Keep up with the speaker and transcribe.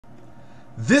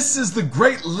This is the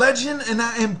Great Legend, and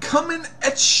I am coming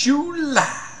at you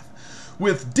live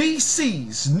with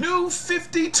DC's new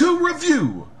 52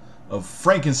 review of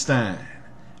Frankenstein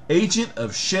Agent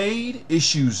of SHADE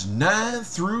issues 9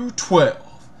 through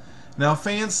 12. Now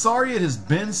fans, sorry it has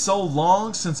been so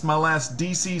long since my last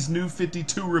DC's new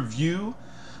 52 review.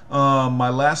 My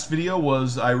last video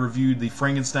was I reviewed the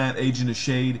Frankenstein Agent of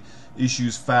SHADE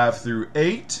issues 5 through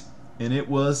 8, and it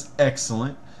was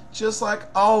excellent. Just like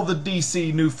all the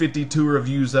DC New 52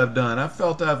 reviews I've done. I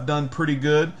felt I've done pretty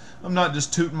good. I'm not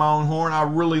just tooting my own horn. I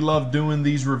really love doing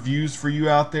these reviews for you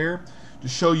out there to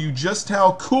show you just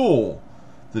how cool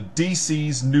the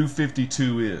DC's New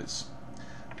 52 is.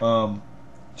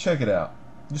 Check it out.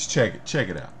 Just check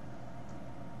it out.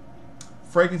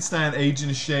 Frankenstein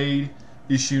Agent of SHADE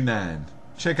issue 9.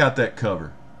 Check out that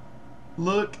cover.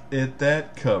 Look at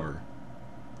that cover.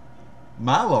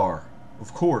 Mylar.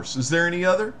 Of course. Is there any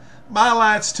other? My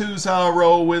Lights 2's how I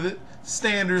roll with it.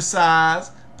 Standard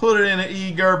size. Put it in an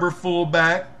E. Gerber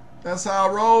fullback. That's how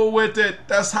I roll with it.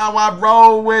 That's how I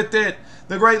roll with it.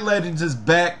 The Great Legends is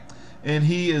back, and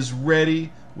he is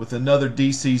ready with another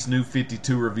DC's New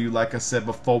 52 review. Like I said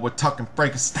before, we're talking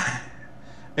Frankenstein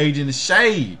Agent of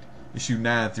SHADE issue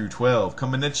 9 through 12.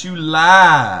 Coming at you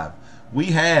live. We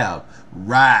have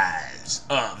Rise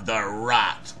of the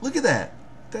Rot. Look at that.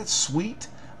 That's sweet.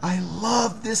 I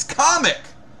love this comic.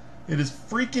 It is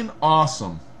freaking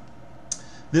awesome.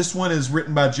 This one is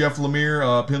written by Jeff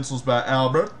Lemire, pencils by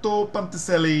Alberto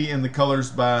Ponticelli, and the colors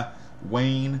by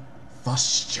Wayne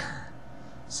Foster.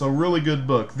 So really good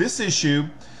book. This issue,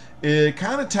 it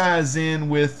kind of ties in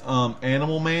with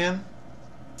Animal Man.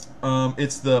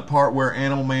 It's the part where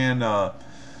Animal Man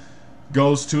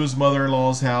goes to his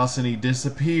mother-in-law's house and he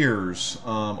disappears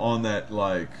on that,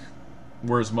 like,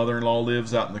 where his mother-in-law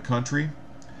lives out in the country.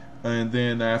 And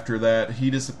then after that,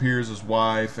 he disappears, his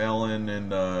wife, Ellen,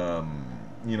 and,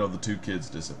 you know, the two kids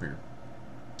disappear.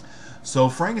 So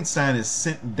Frankenstein is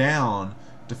sent down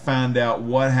to find out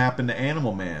what happened to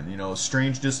Animal Man. You know, a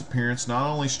strange disappearance. Not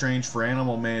only strange for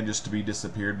Animal Man just to be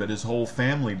disappeared, but his whole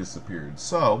family disappeared.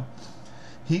 So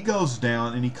he goes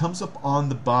down and he comes up on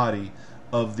the body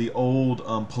of the old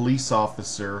police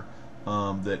officer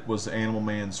that was Animal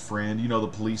Man's friend. You know, the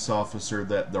police officer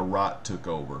that the rot took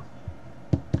over.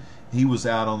 He was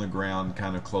out on the ground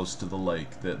kind of close to the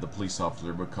lake, the police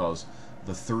officer, because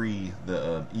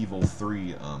the evil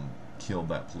three killed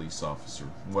that police officer,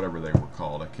 whatever they were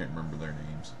called. I can't remember their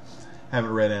names.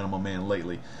 Haven't read Animal Man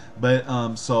lately.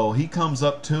 But so he comes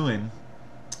up to him,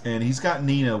 and he's got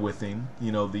Nina with him,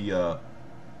 you know, the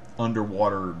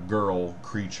underwater girl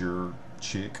creature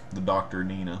chick, the Dr.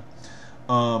 Nina.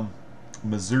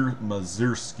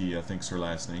 Mazursky, I think's her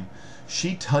last name.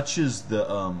 She touches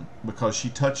the because she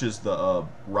touches the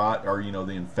rot, or you know,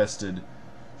 the infested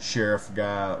sheriff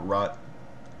guy, rot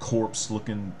corpse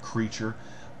looking creature,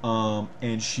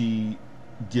 and she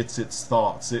gets its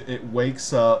thoughts. It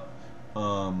wakes up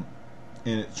and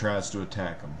it tries to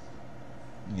attack him,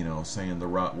 you know, saying the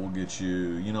rot will get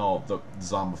you, you know, the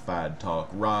zombified talk,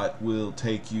 rot will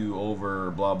take you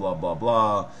over, blah blah blah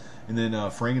blah. And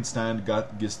then Frankenstein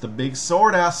gets the big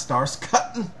sword out, starts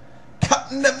cutting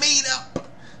the meat up.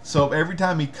 So every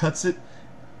time he cuts it,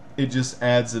 it just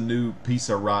adds a new piece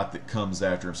of rot that comes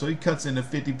after him. So he cuts into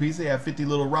 50 pieces. They have 50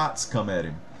 little rots come at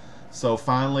him. So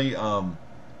finally,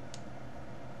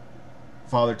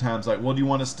 Father Time's like, well, do you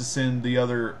want us to send the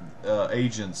other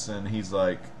agents? And he's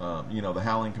like, you know, the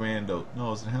Howling Commando.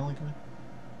 No, is it Howling Commando?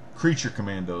 Creature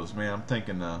Commandos. Man, I'm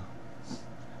thinking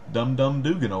Dum Dum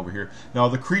Dugan over here. No,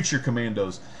 the Creature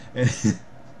Commandos.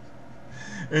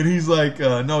 And he's like,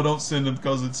 no, don't send them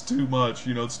because it's too much.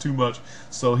 You know, it's too much.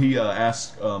 So he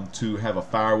asks to have a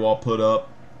firewall put up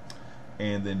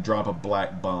and then drop a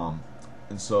black bomb.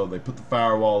 And so they put the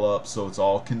firewall up so it's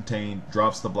all contained,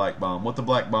 drops the black bomb. What the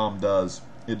black bomb does,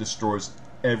 it destroys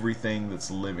everything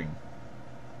that's living.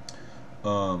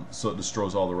 So it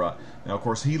destroys all the rot. Now, of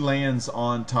course, he lands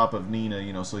on top of Nina,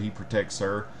 you know, so he protects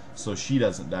her. So she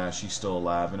doesn't die, she's still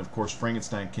alive. And of course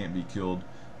Frankenstein can't be killed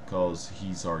because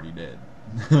he's already dead.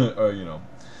 You know.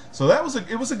 So that was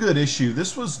it was a good issue.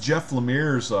 This was Jeff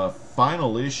Lemire's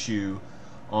final issue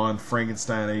on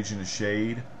Frankenstein Agent of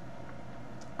SHADE.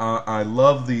 I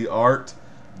love the art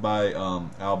by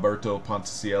Alberto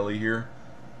Ponticelli here.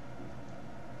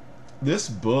 This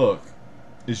book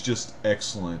is just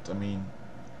excellent. I mean,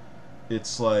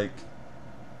 it's like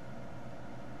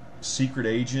Secret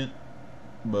Agent,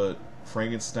 but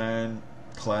Frankenstein,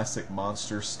 classic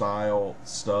monster style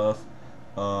stuff.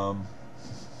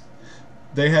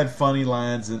 they had funny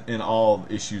lines in all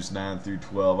issues 9 through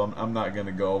 12. I'm not going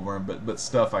to go over them, but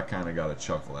stuff I kind of got a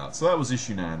chuckle out. So that was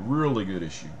issue 9. Really good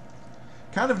issue.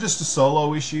 Kind of just a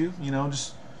solo issue, you know,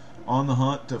 just on the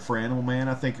hunt for Animal Man.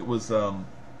 I think it was,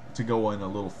 to go in a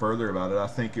little further about it, I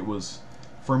think it was,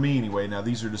 for me anyway, now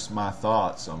these are just my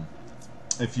thoughts.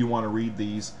 If you want to read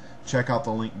these, check out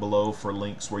the link below for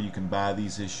links where you can buy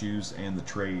these issues and the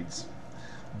trades.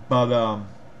 But,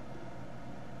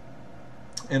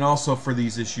 and also for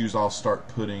these issues, I'll start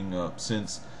putting,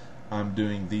 since I'm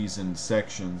doing these in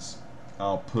sections,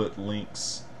 I'll put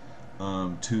links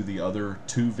to the other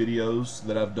 2 videos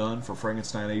that I've done for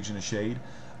Frankenstein Agent of SHADE.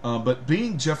 But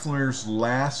being Jeff Lemire's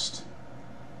last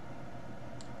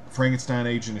Frankenstein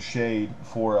Agent of SHADE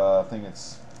for, I think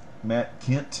it's Matt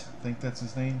Kent, I think that's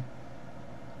his name.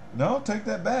 No, take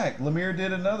that back. Lemire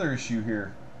did another issue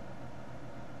here.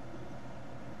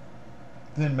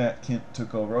 Then Matt Kent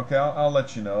took over. Okay, I'll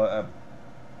let you know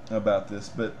about this.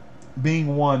 But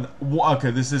being one,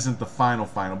 okay, this isn't the final,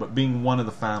 but being one of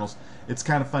the finals, it's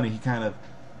kind of funny. He kind of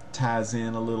ties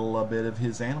in a little bit of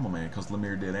his Animal Man, because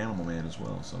Lemire did Animal Man as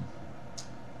well. So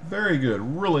very good.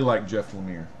 Really like Jeff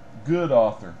Lemire. Good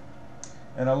author.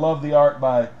 And I love the art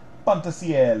by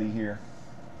Ponticelli here.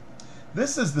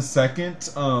 This is the second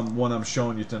one I'm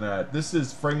showing you tonight. This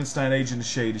is Frankenstein Agent of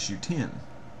SHADE issue 10.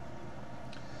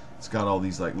 It's got all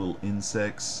these like little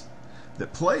insects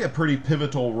that play a pretty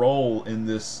pivotal role in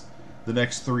the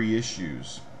next 3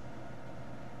 issues.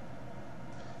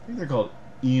 I think they're called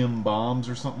EM bombs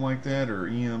or something like that, or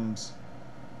EMs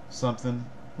something.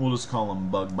 We'll just call them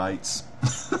bug bites.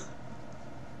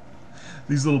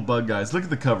 These little bug guys. Look at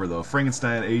the cover though.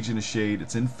 Frankenstein Agent of SHADE.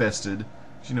 It's infested.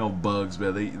 You know, bugs,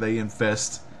 but they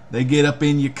infest. They get up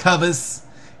in your covers,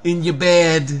 in your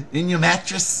bed, in your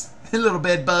mattress. Little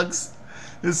bed bugs.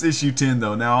 This is issue 10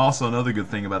 though. Now also another good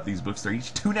thing about these books, they're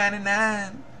each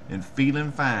 $2.99 and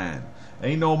feeling fine.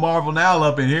 Ain't no Marvel Now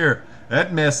up in here.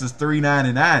 That mess is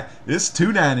 $3.99. It's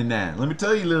 $2.99. Let me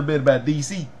tell you a little bit about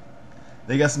DC.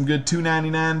 They got some good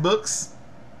 $2.99 books,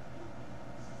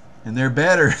 and they're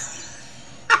better.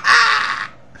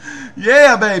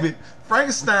 Yeah, baby.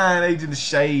 Frankenstein Agent of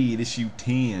SHADE issue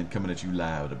 10 coming at you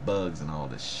live. The bugs and all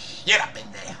this shit up in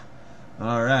there.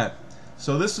 Alright.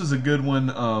 So this is a good one.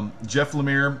 Jeff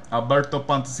Lemire, Alberto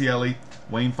Ponticelli,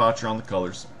 Wayne Faucher on the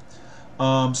colors.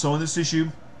 So in this issue,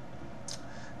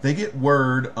 they get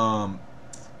word.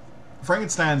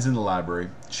 Frankenstein's in the library,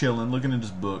 chilling, looking at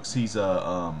his books. He's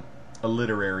a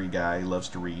literary guy. He loves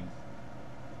to read.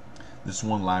 This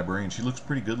one librarian, she looks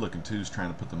pretty good looking too, is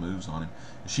trying to put the moves on him.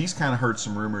 She's kind of heard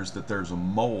some rumors that there's a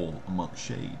mole amongst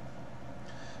SHADE.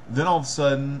 Then all of a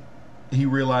sudden, he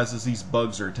realizes these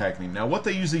bugs are attacking him. Now, what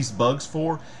they use these bugs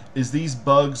for is these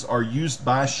bugs are used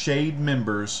by SHADE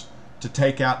members to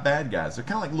take out bad guys. They're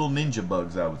kind of like little ninja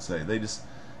bugs, I would say. They just,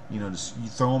 you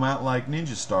throw them out like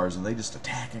ninja stars, and they just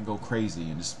attack and go crazy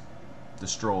and just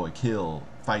destroy, kill,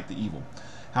 fight the evil.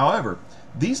 However,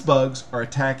 these bugs are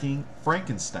attacking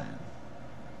Frankenstein.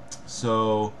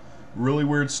 So, really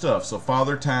weird stuff. So,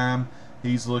 Father Time,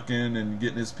 he's looking and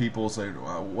getting his people, say,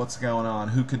 what's going on?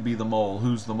 Who could be the mole?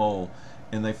 Who's the mole?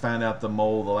 And they find out the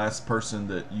mole, the last person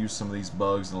that used some of these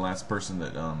bugs, and the last person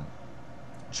that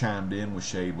chimed in with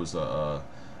SHADE was a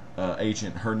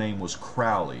agent. Her name was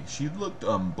Crowley. She looked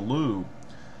blue,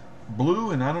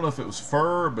 and I don't know if it was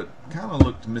fur, but kind of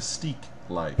looked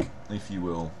Mystique-like, if you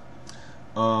will.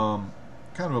 Kind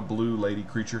of a blue lady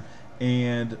creature,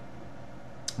 and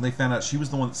they found out she was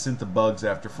the one that sent the bugs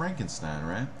after Frankenstein,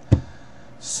 right?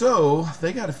 So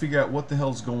they got to figure out what the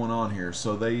hell's going on here.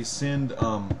 So they send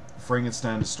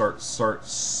Frankenstein to start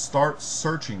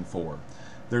searching for.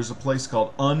 There's a place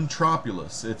called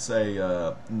Untropolis. It's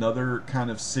another kind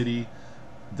of city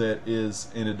that is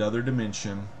in another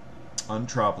dimension.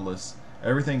 Untropolis.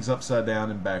 Everything's upside down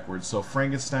and backwards. So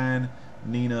Frankenstein,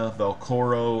 Nina,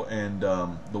 Velcoro, and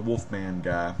the Wolfman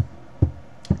guy.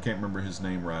 I can't remember his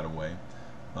name right away.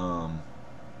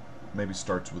 Maybe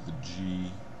starts with a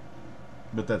G,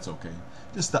 but that's okay.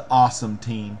 Just the awesome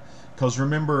team. Because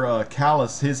remember,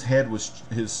 Callus, his head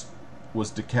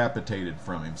was decapitated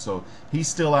from him, so he's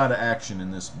still out of action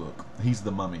in this book. He's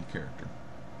the mummy character.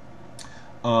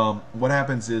 What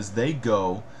happens is they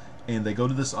go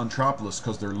to this Untropolis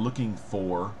because they're looking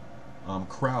for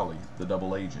Crowley, the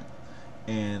double agent.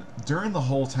 And during the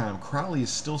whole time, Crowley is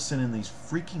still sending these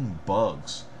freaking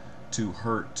bugs to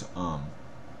hurt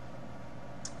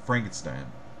Frankenstein.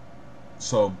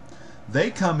 So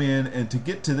they come in, and to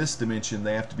get to this dimension,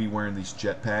 they have to be wearing these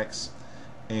jetpacks.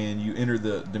 And you enter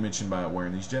the dimension by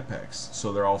wearing these jetpacks.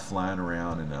 So they're all flying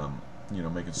around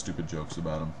and making stupid jokes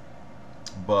about them.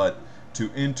 But to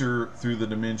enter through the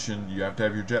dimension, you have to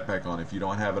have your jetpack on. If you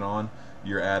don't have it on,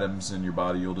 your atoms in your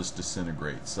body, you'll just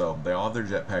disintegrate. So they all have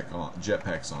their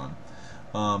jetpacks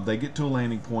on. They get to a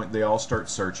landing point. They all start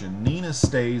searching. Nina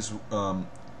stays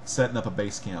setting up a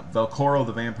base camp. Velcoro,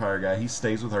 the vampire guy, he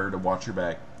stays with her to watch her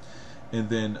back. And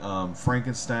then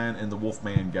Frankenstein and the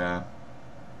Wolfman guy,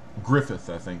 Griffith,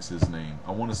 I think's his name.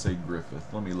 I want to say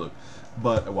Griffith. Let me look.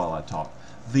 But while I talk,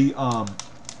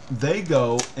 they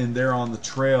go and they're on the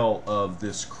trail of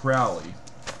this Crowley.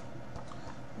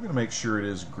 I'm gonna make sure it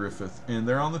is Griffith, and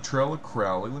they're on the trail of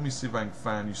Crowley. Let me see if I can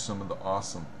find you some of the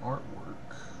awesome artwork.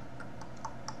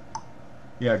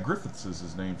 Yeah, Griffiths is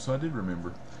his name, so I did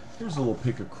remember. Here's a little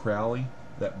pic of Crowley,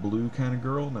 that blue kind of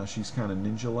girl. Now she's kind of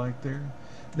ninja-like there.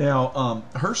 Now,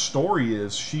 her story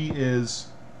is she is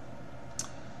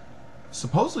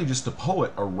supposedly just a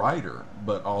poet, a writer,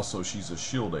 but also she's a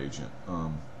S.H.A.D.E agent.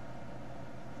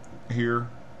 Here,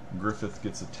 Griffith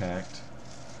gets attacked.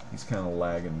 He's kind of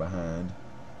lagging behind,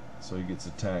 so he gets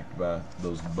attacked by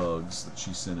those bugs that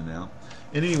she's sending out.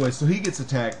 And anyway, so he gets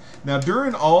attacked. Now,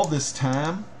 during all this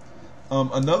time,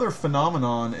 another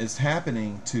phenomenon is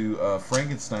happening to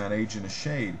Frankenstein Agent of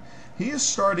SHADE. He is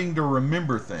starting to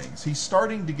remember things. He's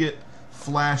starting to get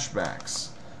flashbacks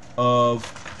of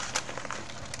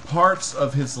parts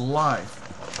of his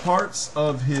life, parts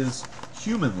of his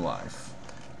human life.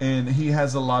 And he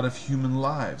has a lot of human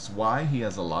lives. Why? He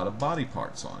has a lot of body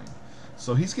parts on him.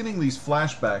 So he's getting these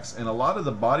flashbacks, and a lot of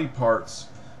the body parts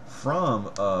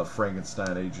from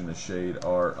Frankenstein Agent of SHADE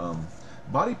are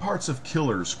body parts of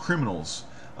killers, criminals,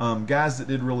 guys that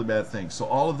did really bad things. So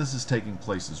all of this is taking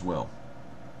place as well.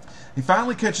 He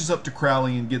finally catches up to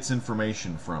Crowley and gets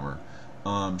information from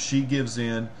her. She gives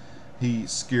in. He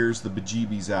scares the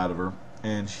bejeebies out of her,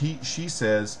 and she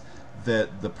says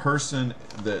that the person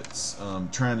that's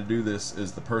trying to do this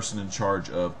is the person in charge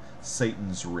of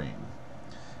Satan's ring.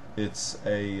 It's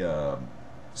a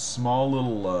small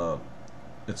little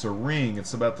it's a ring.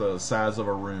 It's about the size of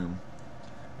a room.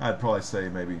 I'd probably say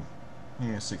maybe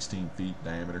 16 feet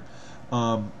diameter.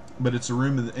 But it's a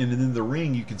room, and in the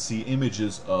ring you can see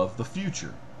images of the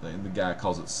future. And the guy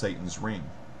calls it Satan's ring.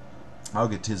 I'll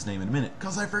get to his name in a minute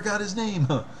because I forgot his name.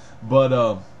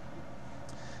 But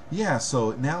yeah,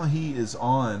 so now he is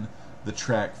on the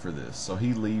track for this. So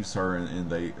he leaves her, and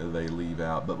they leave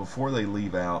out. But before they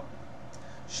leave out,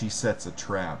 she sets a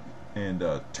trap and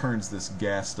turns this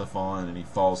gas stuff on, and he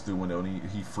falls through a window, and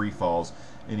he free falls,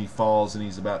 and he falls, and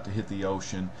he's about to hit the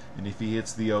ocean. And if he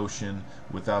hits the ocean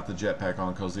without the jetpack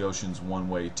on, because the ocean's one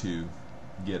way to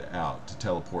get out, to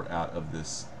teleport out of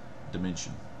this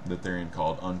dimension that they're in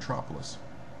called Untropolis.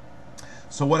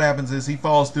 So what happens is he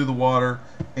falls through the water,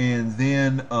 and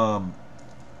then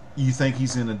you think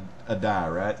he's in a die,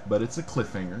 right? But it's a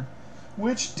cliffhanger,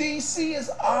 which DC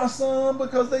is awesome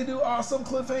because they do awesome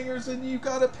cliffhangers, and you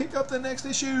got to pick up the next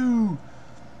issue.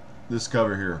 This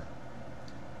cover here,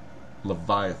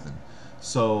 Leviathan.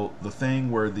 So the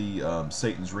thing where the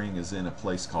Satan's ring is in a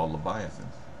place called Leviathan,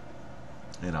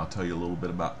 and I'll tell you a little bit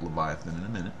about Leviathan in a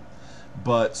minute.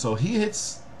 But so he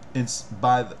hits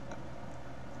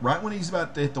right when he's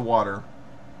about to hit the water,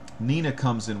 Nina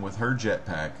comes in with her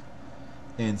jetpack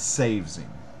and saves him.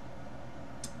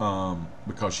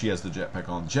 Because she has the jetpack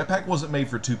on. The jetpack wasn't made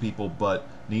for two people, but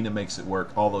Nina makes it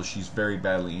work, although she's very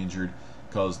badly injured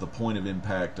because the point of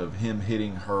impact of him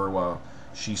hitting her while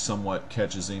she somewhat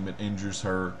catches him, it injures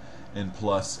her, and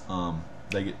plus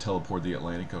they get teleported to the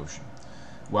Atlantic Ocean.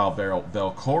 While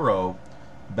Velcoro,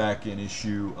 back in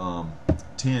issue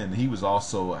 10, he was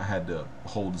also had to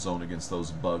hold his own against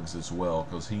those bugs as well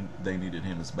because they needed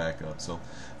him as backup. So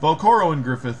Velcoro and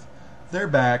Griffith, they're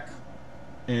back,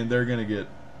 and they're gonna get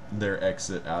their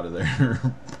exit out of there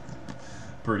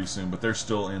pretty soon, but they're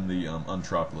still in the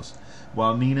Untropolis.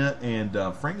 While Nina and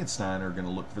Frankenstein are going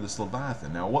to look for this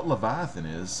Leviathan. Now, what Leviathan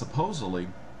is, supposedly,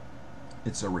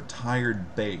 it's a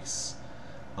retired base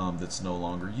that's no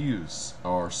longer used,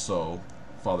 or so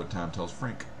Father Time tells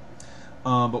Frank.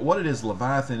 But what it is,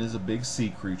 Leviathan is a big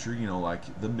sea creature, you know,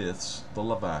 like the myths, the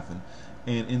Leviathan.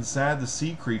 And inside the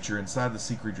sea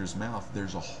creature's mouth,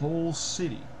 there's a whole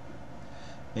city.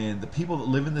 And the people that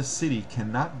live in this city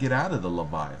cannot get out of the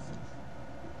Leviathan.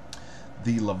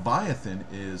 The Leviathan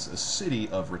is a city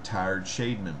of retired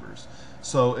SHADE members.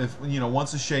 So if, you know,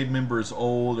 once a SHADE member is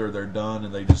old or they're done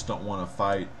and they just don't want to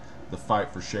fight the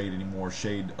fight for SHADE anymore,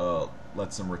 SHADE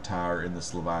lets them retire in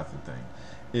this Leviathan thing.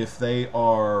 If they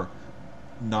are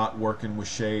not working with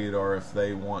SHADE, or if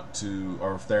they want to,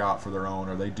 or if they're out for their own,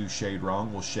 or they do SHADE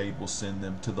wrong, well, SHADE will send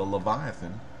them to the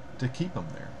Leviathan to keep them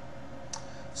there.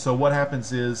 So what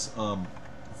happens is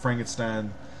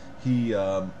Frankenstein, he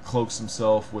cloaks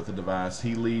himself with a device.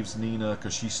 He leaves Nina,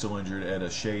 because she's still injured, at a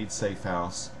SHADE safe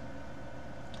house,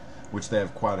 which they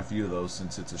have quite a few of those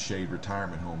since it's a SHADE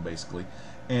retirement home, basically.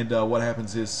 And what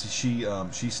happens is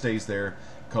she stays there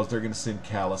because they're going to send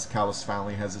Callus. Callus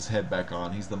finally has his head back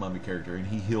on. He's the mummy character, and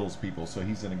he heals people, so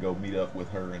he's going to go meet up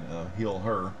with her and heal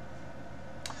her.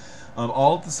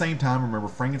 All at the same time, remember,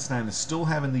 Frankenstein is still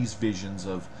having these visions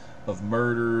of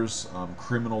murders,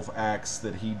 criminal acts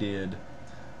that he did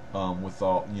with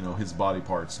all, his body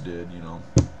parts did,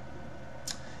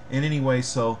 And anyway,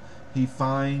 so he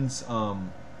finds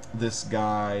this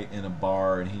guy in a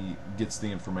bar, and he gets the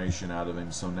information out of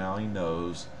him, so now he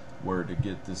knows where to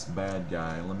get this bad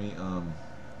guy. Let me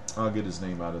I'll get his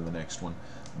name out in the next one,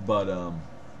 but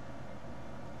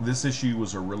this issue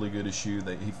was a really good issue.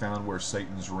 That he found where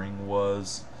Satan's ring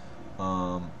was,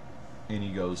 and he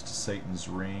goes to Satan's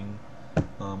ring,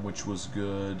 which was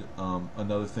good.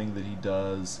 Another thing that he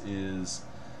does is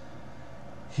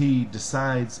he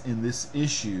decides in this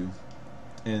issue,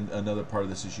 and another part of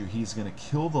this issue, he's going to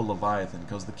kill the Leviathan,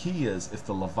 because the key is, if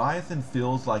the Leviathan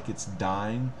feels like it's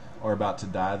dying or about to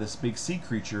die, this big sea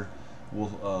creature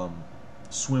will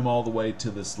swim all the way to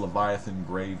this Leviathan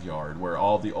graveyard where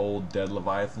all the old dead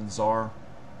Leviathans are.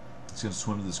 It's going to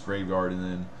swim to this graveyard, and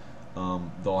then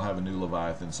they'll have a new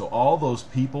Leviathan. So all those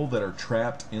people that are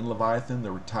trapped in Leviathan,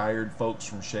 the retired folks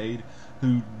from SHADE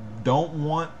who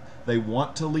they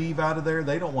want to leave out of there,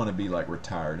 they don't want to be like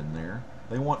retired in there.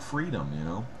 They want freedom,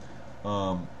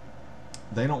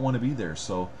 they don't want to be there.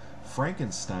 So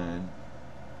Frankenstein,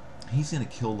 he's going to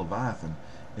kill Leviathan,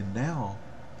 and now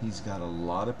he's got a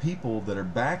lot of people that are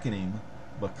backing him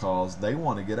because they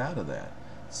want to get out of that.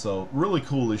 So really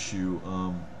cool issue.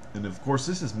 And of course,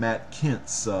 this is Matt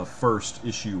Kent's first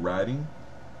issue writing.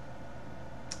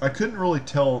 I couldn't really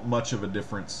tell much of a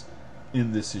difference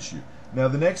in this issue. Now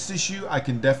the next issue I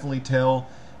can definitely tell,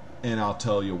 and I'll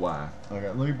tell you why. Okay,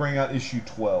 let me bring out issue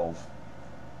 12.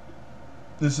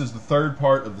 This is the third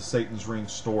part of the Satan's Ring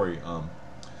story.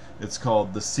 It's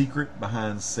called The Secret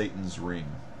Behind Satan's Ring.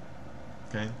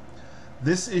 Okay,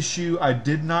 this issue I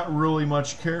did not really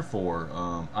much care for.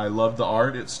 I love the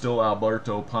art. It's still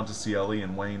Alberto Ponticelli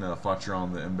and Wayne Faucher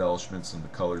on the embellishments and the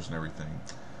colors and everything.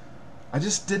 I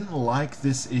just didn't like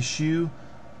this issue,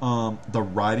 the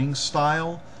writing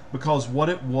style, because what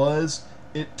it was,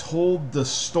 it told the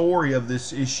story of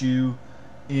this issue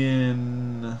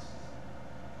in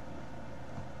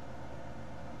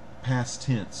past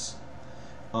tense.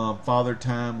 Father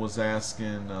Time was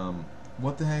asking,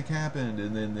 what the heck happened?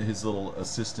 And then his little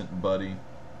assistant buddy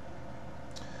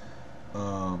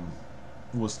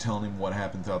was telling him what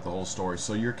happened throughout the whole story.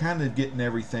 So you're kind of getting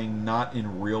everything not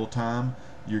in real time.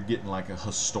 You're getting like a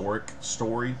historic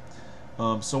story.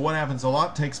 So what happens? A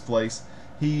lot takes place.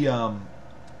 The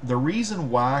reason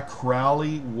why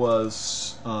Crowley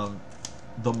was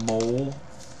the mole,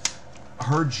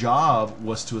 her job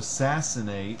was to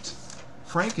assassinate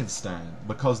Frankenstein,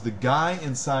 because the guy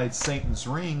inside Satan's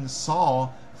ring saw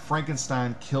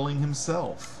Frankenstein killing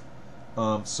himself.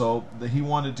 So he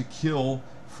wanted to kill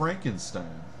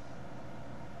Frankenstein.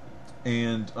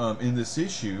 And in this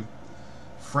issue,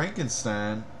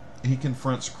 Frankenstein, he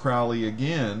confronts Crowley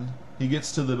again. He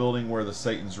gets to the building where the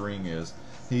Satan's ring is.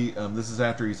 This is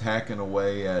after he's hacking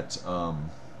away at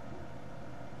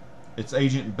it's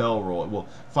Agent Belroy. Well,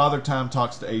 Father Time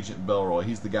talks to Agent Belroy.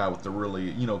 He's the guy with the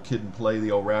really, Kid and Play,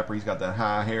 the old rapper. He's got that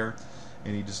high hair,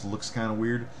 and he just looks kind of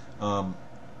weird.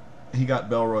 He got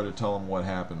Belroy to tell him what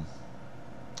happened.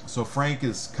 So Frank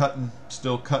is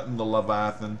still cutting the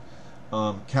Leviathan.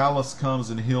 Callus comes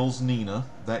and heals Nina.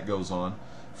 That goes on.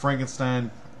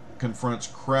 Frankenstein confronts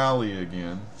Crowley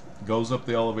again. Goes up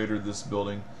the elevator to this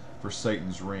building for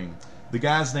Satan's ring. The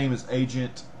guy's name is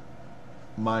Agent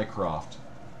Mycroft.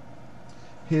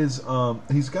 He's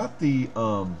got the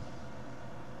kind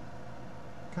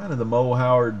of the Mo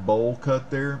Howard bowl cut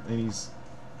there, and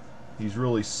he's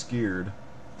really scared.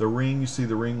 The ring, you see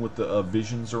the ring with the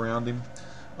visions around him.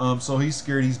 So he's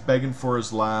scared. He's begging for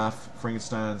his life.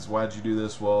 Frankenstein's, why'd you do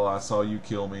this? Well, I saw you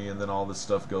kill me. And then all this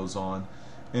stuff goes on.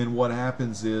 And what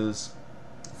happens is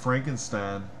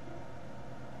Frankenstein,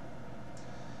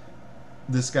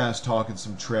 this guy's talking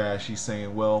some trash. He's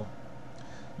saying, well,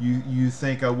 you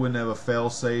think I wouldn't have a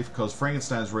fail-safe? Because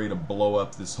Frankenstein's ready to blow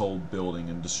up this whole building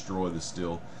and destroy this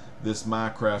deal. This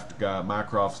Mycroft guy,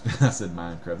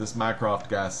 this Mycroft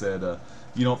guy said,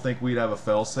 you don't think we'd have a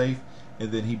fail-safe?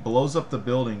 And then he blows up the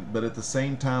building, but at the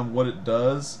same time, what it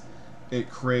does,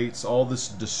 it creates all this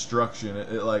destruction.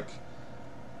 It like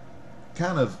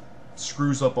kind of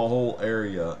screws up a whole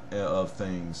area of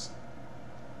things.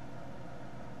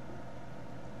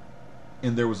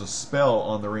 and there was a spell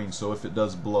on the ring, so if it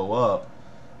does blow up,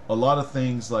 a lot of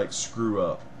things like screw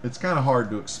up. It's kind of hard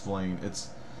to explain.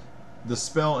 The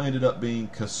spell ended up being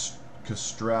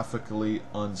catastrophically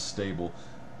unstable.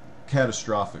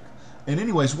 Catastrophic. And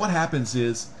anyways, what happens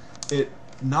is it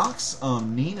knocks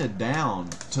Nina down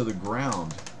to the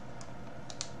ground,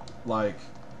 like,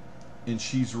 and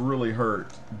she's really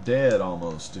hurt, dead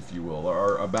almost, if you will,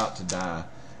 or about to die.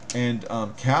 And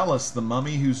Callus, the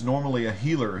mummy, who's normally a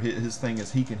healer, his thing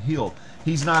is he can heal.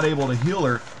 He's not able to heal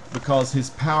her because his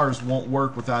powers won't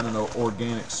work without an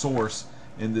organic source,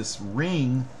 and this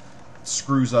ring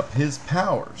screws up his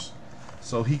powers.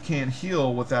 So he can't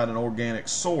heal without an organic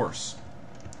source.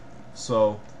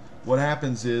 So what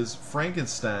happens is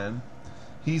Frankenstein,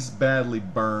 he's badly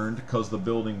burned because the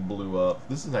building blew up.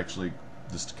 This is actually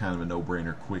just kind of a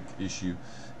no-brainer, quick issue.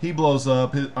 He blows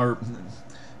up,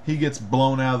 he gets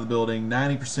blown out of the building,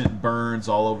 90% burns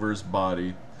all over his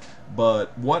body.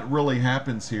 But what really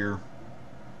happens here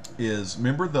is,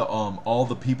 remember the all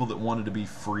the people that wanted to be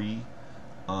free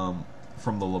from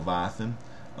the Leviathan?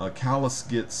 Callus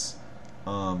gets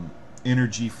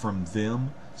energy from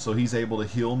them, so he's able to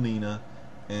heal Nina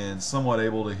and somewhat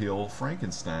able to heal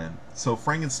Frankenstein. So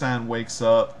Frankenstein wakes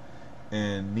up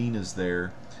and Nina's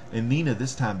there, and Nina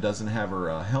this time doesn't have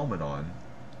her helmet on,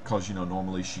 because, you know,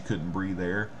 normally she couldn't breathe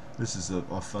air. This is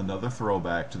another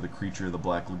throwback to the Creature of the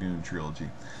Black Lagoon trilogy.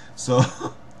 So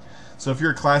so if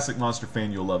you're a classic monster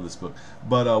fan, you'll love this book.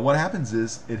 But what happens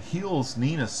is it heals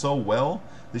Nina so well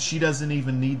that she doesn't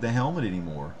even need the helmet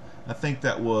anymore. I think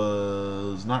that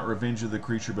was not Revenge of the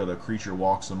Creature, but A Creature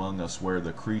Walks Among Us, where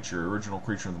the original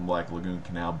Creature of the Black Lagoon,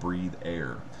 can now breathe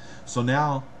air. So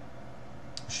now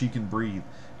she can breathe.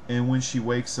 And when she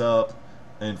wakes up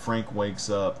and Frank wakes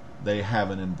up, they have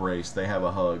an embrace, they have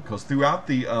a hug. Because throughout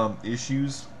the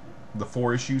issues, the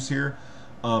 4 issues here,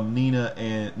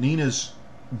 Nina's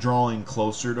drawing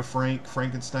closer to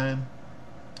Frankenstein,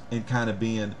 and kind of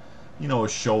being, you know, a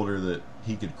shoulder that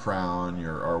he could cry on,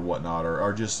 or whatnot,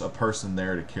 or just a person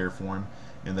there to care for him,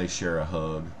 and they share a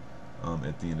hug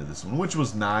at the end of this one, which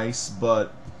was nice.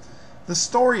 But the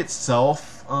story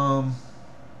itself,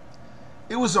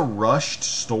 it was a rushed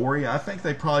story. I think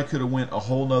they probably could have went a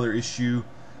whole nother issue,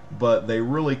 but they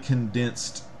really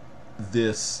condensed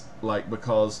this, like,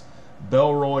 because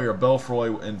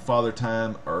Belfroy and Father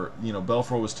Time, or, you know,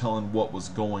 Belfroy was telling what was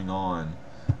going on,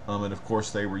 and of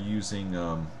course they were using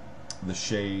the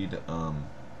SHADE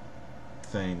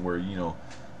thing, where, you know,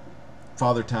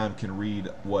 Father Time can read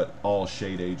what all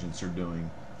SHADE agents are doing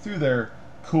through their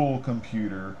cool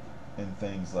computer and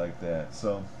things like that.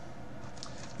 So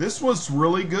this was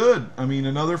really good. I mean,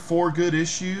 another 4 good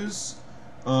issues.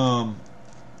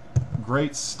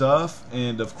 Great stuff.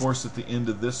 And of course, at the end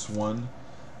of this one,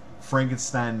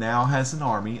 Frankenstein now has an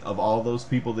army of all those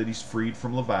people that he's freed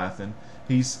from Leviathan.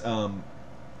 He's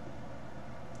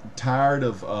tired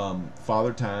of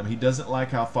Father Time. He doesn't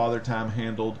like how Father Time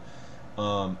handled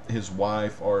his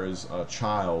wife or his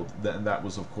child. That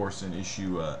was, of course, in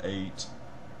issue 8,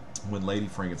 when Lady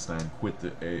Frankenstein quit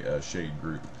the SHADE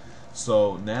group.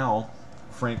 So now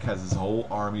Frank has his whole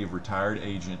army of retired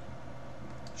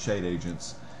SHADE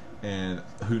agents, and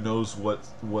who knows what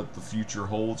the future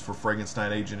holds for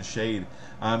Frankenstein Agent of SHADE.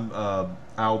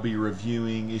 I'll be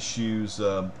reviewing issues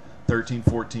 13,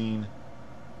 14,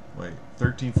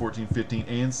 15,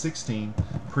 and 16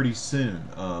 pretty soon,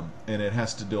 and it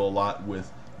has to do a lot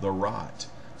with the rot.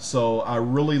 So I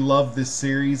really love this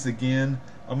series. Again,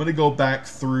 I'm going to go back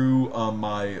through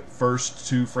my first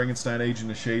 2 Frankenstein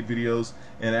Agent of SHADE videos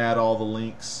and add all the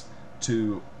links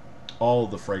to all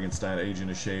of the Frankenstein Agent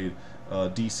of SHADE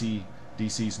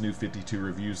DC's New 52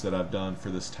 reviews that I've done for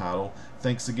this title.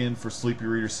 Thanks again for Sleepy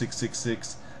Reader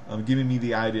 666 giving me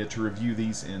the idea to review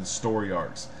these in story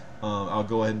arcs. I'll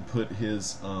go ahead and put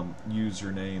his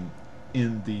username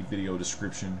in the video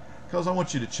description, because I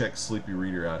want you to check Sleepy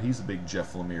Reader out. He's a big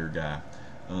Jeff Lemire guy,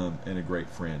 and a great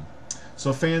friend.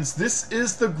 So fans, this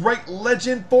is the great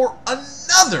legend for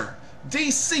another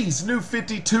DC's New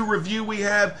 52 review. We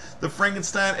have the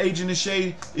Frankenstein Agent of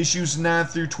SHADE issues 9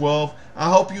 through 12. I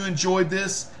hope you enjoyed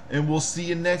this, and we'll see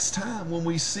you next time when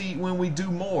we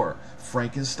do more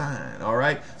Frankenstein. All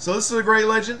right. So this is a great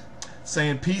legend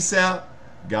saying peace out.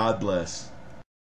 God bless.